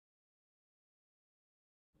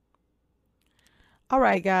All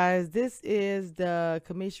right, guys. This is the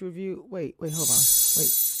commission review. Wait, hold on. Wait.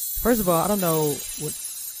 First of all, I don't know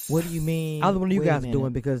What do you mean? either one of you Wait a guys are minute.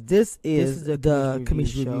 doing because this is the the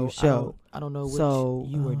commission review show. I don't know So, what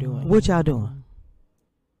you were doing. what y'all doing?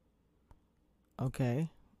 Okay.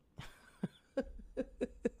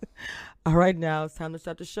 All right, now it's time to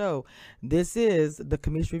start the show. This is the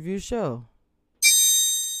commission review show.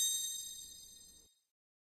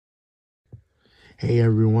 Hey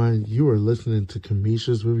everyone, you are listening to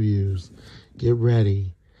Kamisha's Reviews. Get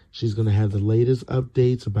ready. She's going to have the latest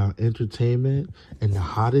updates about entertainment and the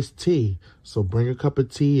hottest tea. So bring a cup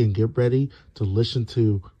of tea and get ready to listen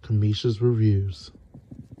to Kamisha's Reviews.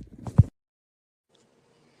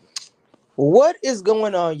 What is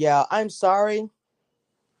going on, y'all? I'm sorry.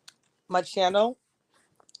 My channel.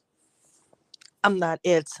 I'm not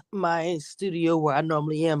at my studio where I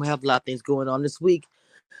normally am. I have a lot of things going on this week.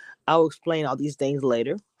 I'll explain all these things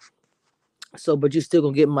later. So, but you're still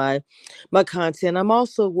gonna get my content. I'm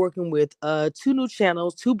also working with two new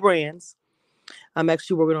channels, two brands. I'm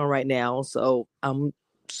actually working on right now. So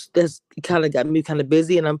that's kind of got me kind of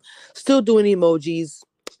busy, and I'm still doing emojis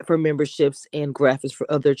for memberships and graphics for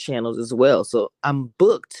other channels as well. So I'm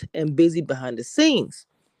booked and busy behind the scenes.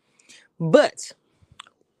 But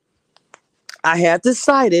I have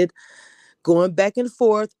decided, going back and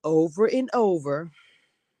forth over and over,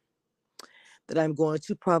 that I'm going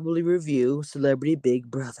to probably review Celebrity Big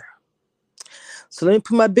Brother. So let me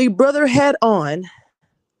put my Big Brother hat on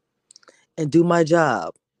and do my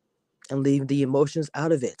job and leave the emotions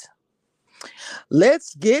out of it.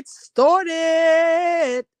 Let's get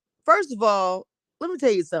started. First of all, let me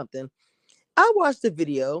tell you something. I watched a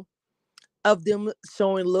video of them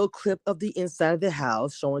showing a little clip of the inside of the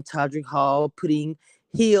house, showing Todrick Hall putting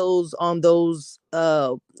heels on those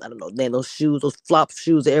I don't know, name those shoes, those flop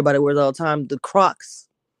shoes that everybody wears all the time, the Crocs.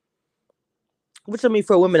 Which I mean,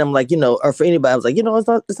 for women, I'm like, or for anybody, I was like,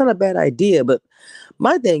 it's not a bad idea. But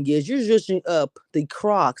my thing is, you're dressing up the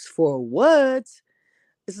Crocs for what?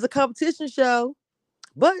 This is a competition show.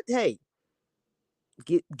 But hey,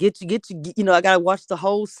 I gotta watch the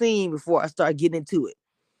whole scene before I start getting into it.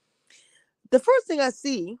 The first thing I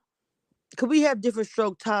see, could we have different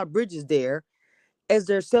stroke Todd Bridges there as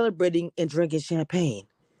they're celebrating and drinking champagne?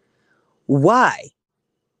 Why?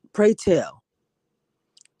 Pray tell.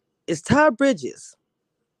 It's Todd Bridges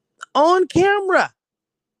on camera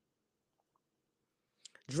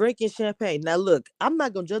drinking champagne. Now, look, I'm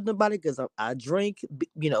not gonna judge nobody because I drink,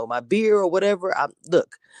 my beer or whatever. But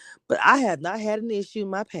I have not had an issue in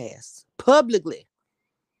my past, publicly,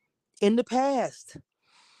 in the past,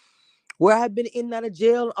 where I've been in and out of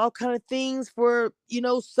jail and all kind of things for,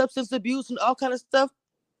 substance abuse and all kind of stuff.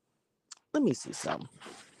 Let me see something.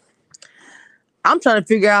 I'm trying to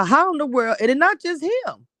figure out how in the world, and it's not just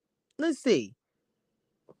him. Let's see.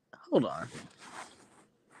 Hold on.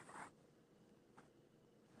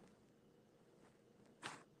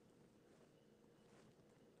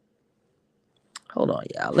 Hold on,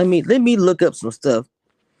 y'all. Let me look up some stuff.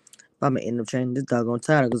 I'm gonna end up changing this doggone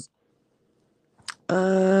title because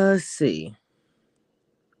let's see.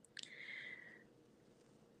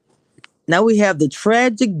 Now we have the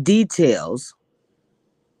tragic details.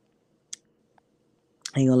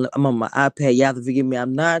 Hang on, I'm on my iPad. You have to forgive me.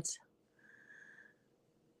 I'm not.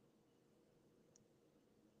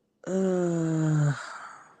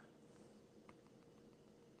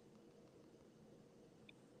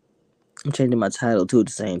 I'm changing my title too at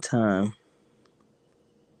the same time.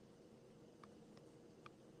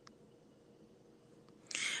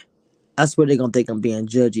 I swear they're gonna think I'm being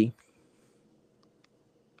judgy.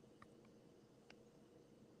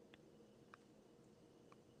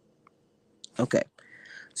 Okay.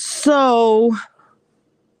 So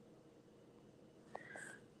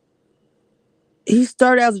he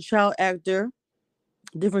started as a child actor,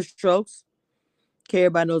 different strokes. Okay,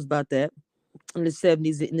 everybody knows about that. In the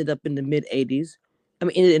 70s, it ended up in the mid 80s.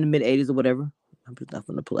 Ended in the mid 80s or whatever. I'm just not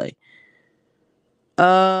gonna play.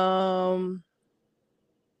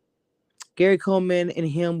 Gary Coleman and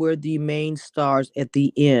him were the main stars at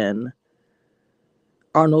the end.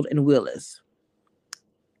 Arnold and Willis.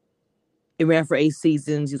 It ran for 8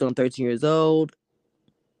 seasons. He was on 13 years old.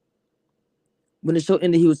 When the show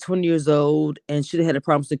ended, he was 20 years old and should have had a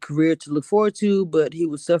promising career to look forward to, but he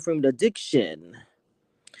was suffering with addiction,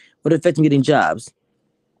 would affect him getting jobs.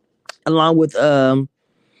 Along with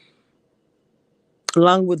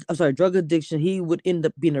drug addiction, he would end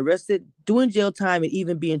up being arrested, doing jail time, and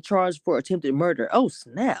even being charged for attempted murder. Oh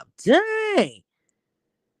snap! Dang.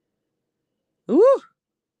 Ooh.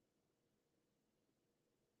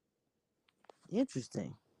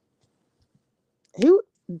 Interesting.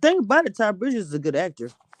 The thing about it, Todd Bridges is a good actor.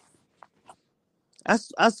 I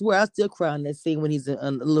swear I still cry in that scene when he's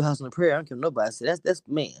in Little House on the Prairie. I don't care what nobody say. That's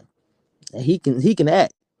man. And he can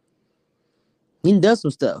act. He does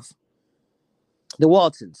some stuff. The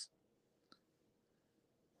Waltons.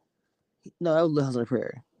 No, that was Little House on the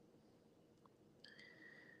Prairie.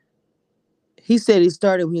 He said he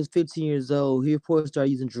started when he was 15 years old. He reported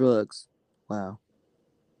started using drugs. Wow.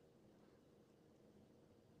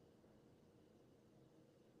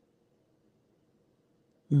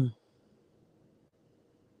 Hmm.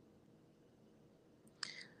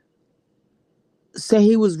 Say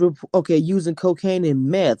he was using cocaine and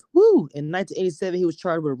meth. Woo! In 1987, he was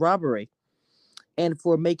charged with robbery and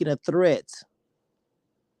for making a threat.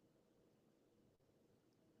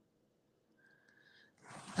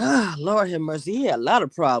 Ah, Lord have mercy. He had a lot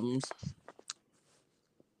of problems.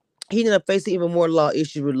 He ended up facing even more law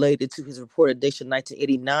issues related to his reported addiction. In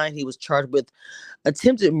 1989, he was charged with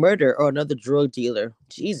attempted murder or another drug dealer.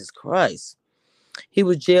 Jesus Christ. He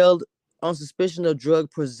was jailed on suspicion of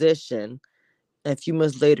drug possession. And a few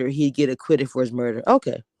months later, he'd get acquitted for his murder.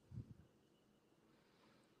 Okay.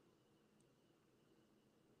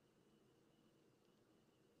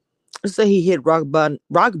 Let's say he hit rock bottom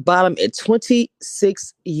at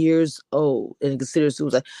 26 years old and considered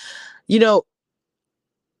suicide. You know,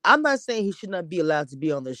 I'm not saying he should not be allowed to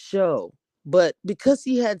be on the show, but because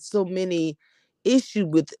he had so many issues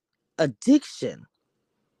with addiction,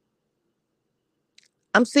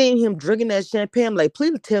 I'm seeing him drinking that champagne. I'm like,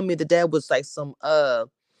 please tell me that was like some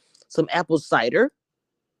apple cider.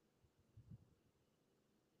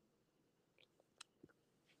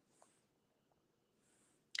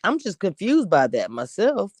 I'm just confused by that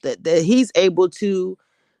myself. That he's able to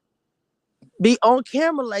be on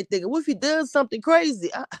camera like that. What if he does something crazy?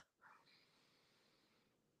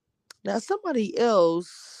 Now somebody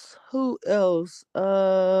else. Who else?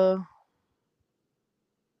 I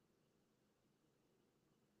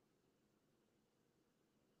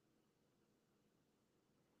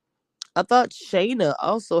thought Shayna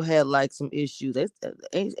also had like some issues.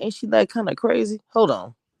 Ain't she like kind of crazy? Hold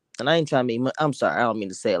on. And I ain't trying to be. I'm sorry. I don't mean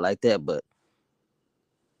to say it like that, but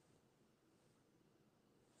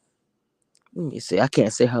let me see. I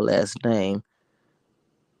can't say her last name.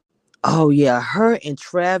 Oh yeah, her and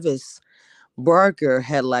Travis Barker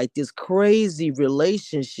had like this crazy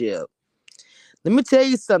relationship. Let me tell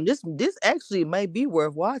you something. This actually might be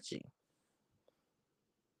worth watching.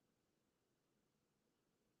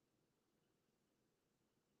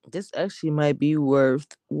 This actually might be worth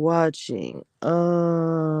watching. I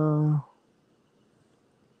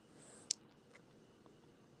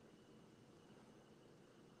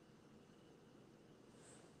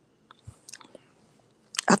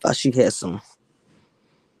thought she had some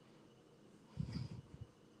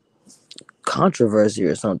controversy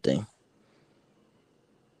or something.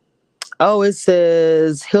 Oh, it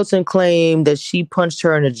says Hilton claimed that she punched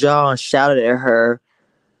her in the jaw and shouted at her.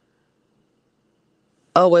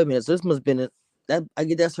 Oh, wait a minute. So this must have been that. I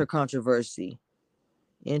guess that's her controversy.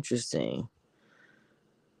 Interesting.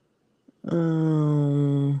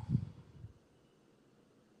 Um.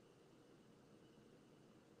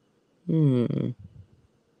 Hmm.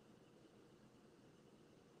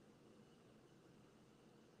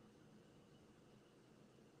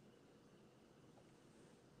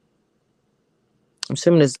 I'm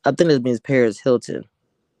assuming this. I think this means Paris Hilton.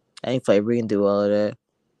 I ain't like we can do all of that.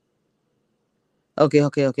 Okay.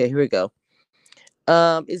 Here we go.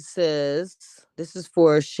 It says this is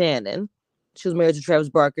for Shannon. She was married to Travis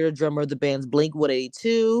Barker, the drummer of the band's Blink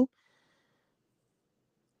 182.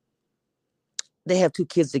 They have 2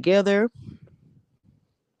 kids together.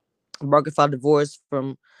 Barker filed divorce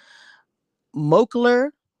from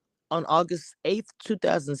Moakler on August 8th,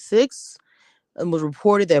 2006, and was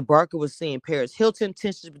reported that Barker was seeing Paris Hilton.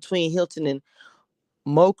 Tensions between Hilton and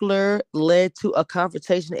Moakler led to a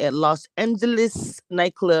confrontation at Los Angeles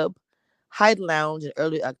nightclub Hyde Lounge in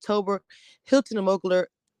early October. Hilton and Moakler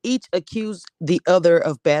each accused the other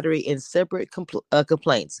of battery in separate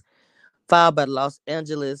complaints filed by the Los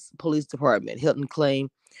Angeles Police Department. Hilton claimed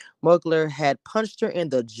Moakler had punched her in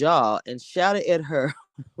the jaw and shouted at her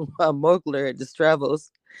while Moakler at Distravos,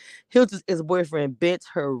 Hilton's ex-boyfriend, bent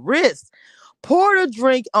her wrist, poured a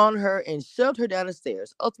drink on her, and shoved her down the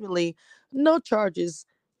stairs. Ultimately, no charges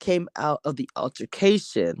came out of the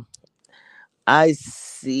altercation. I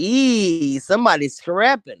see. Somebody's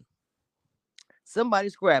scrapping.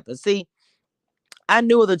 See, I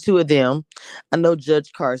knew of the 2 of them. I know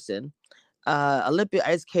Judge Carson. Olympic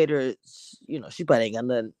ice skater, she probably ain't got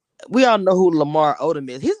nothing. We all know who Lamar Odom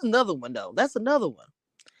is. He's another one, though. That's another one.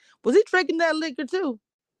 Was he drinking that liquor, too?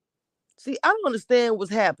 See, I don't understand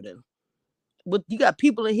what's happening. But you got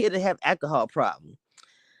people in here that have alcohol problems.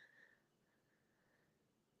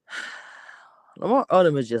 Lamar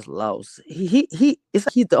Odom is just lost. He. It's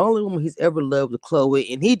like he's the only woman he's ever loved with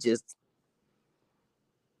Chloe, and he just.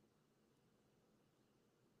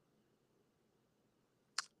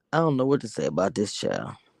 I don't know what to say about this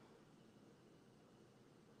child.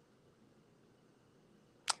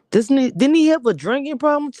 Didn't he have a drinking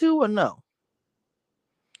problem too, or no?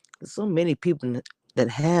 There's so many people that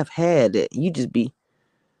have had it. You just be.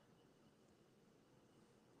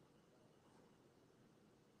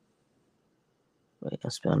 Wait, I'm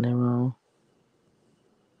spelling that wrong.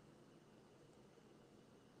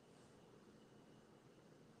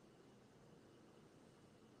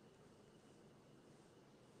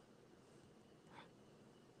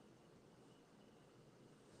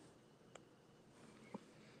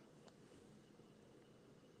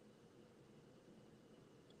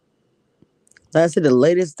 Like I said, the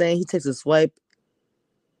latest thing, he takes a swipe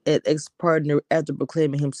at ex-partner after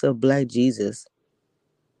proclaiming himself Black Jesus.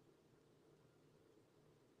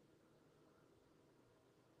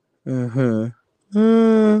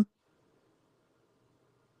 Mm-hmm.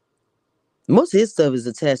 Most of his stuff is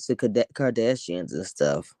attached to Kardashians and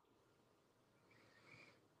stuff.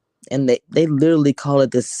 And they literally call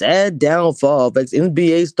it the sad downfall of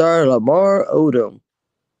ex-NBA star Lamar Odom.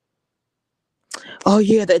 Oh,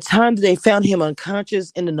 yeah, that time that they found him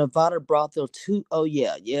unconscious in the Nevada brothel, too. Oh,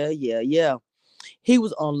 yeah. He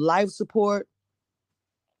was on life support.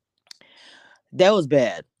 That was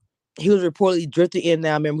bad. He was reportedly drifting in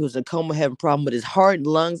now. I remember he was in a coma, having a problem with his heart,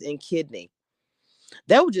 lungs, and kidney.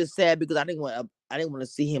 That was just sad because I didn't want to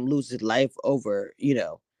see him lose his life over,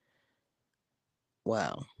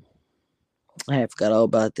 wow. I had forgot all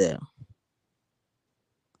about that.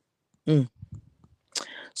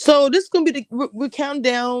 So this is gonna be we're counting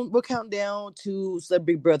down. We're counting down to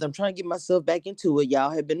Celebrity Big Brother. I'm trying to get myself back into it. Y'all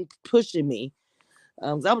have been pushing me.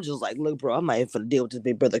 'Cause I was just like, look, bro, I'm not even finna deal with this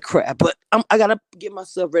Big Brother crap. But I gotta get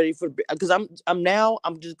myself ready for because I'm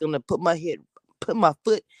just gonna put my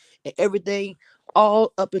foot and everything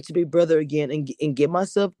all up into Big Brother again and get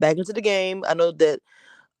myself back into the game. I know that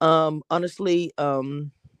honestly the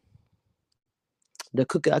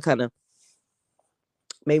cookout kind of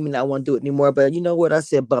made me not want to do it anymore. But you know what? I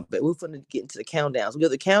said bump it. We're gonna get into the countdowns. We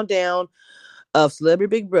got the countdown of Celebrity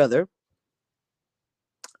Big Brother.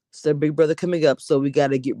 So Big Brother coming up, so we got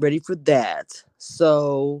to get ready for that.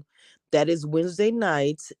 So that is Wednesday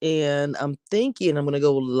night, and I'm thinking I'm gonna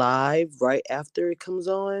go live right after it comes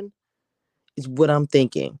on. Is what I'm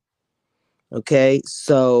thinking. Okay,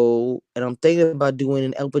 so and I'm thinking about doing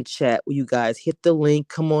an open chat where you guys hit the link,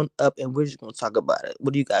 come on up, and we're just gonna talk about it.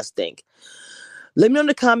 What do you guys think? Let me know in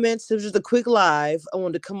the comments. It was just a quick live. I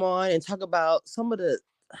wanted to come on and talk about some of the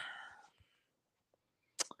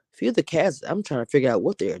few of the cast. I'm trying to figure out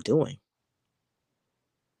what they are doing.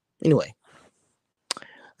 Anyway,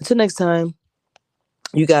 until next time,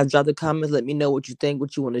 you guys drop the comments. Let me know what you think,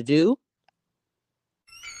 what you want to do.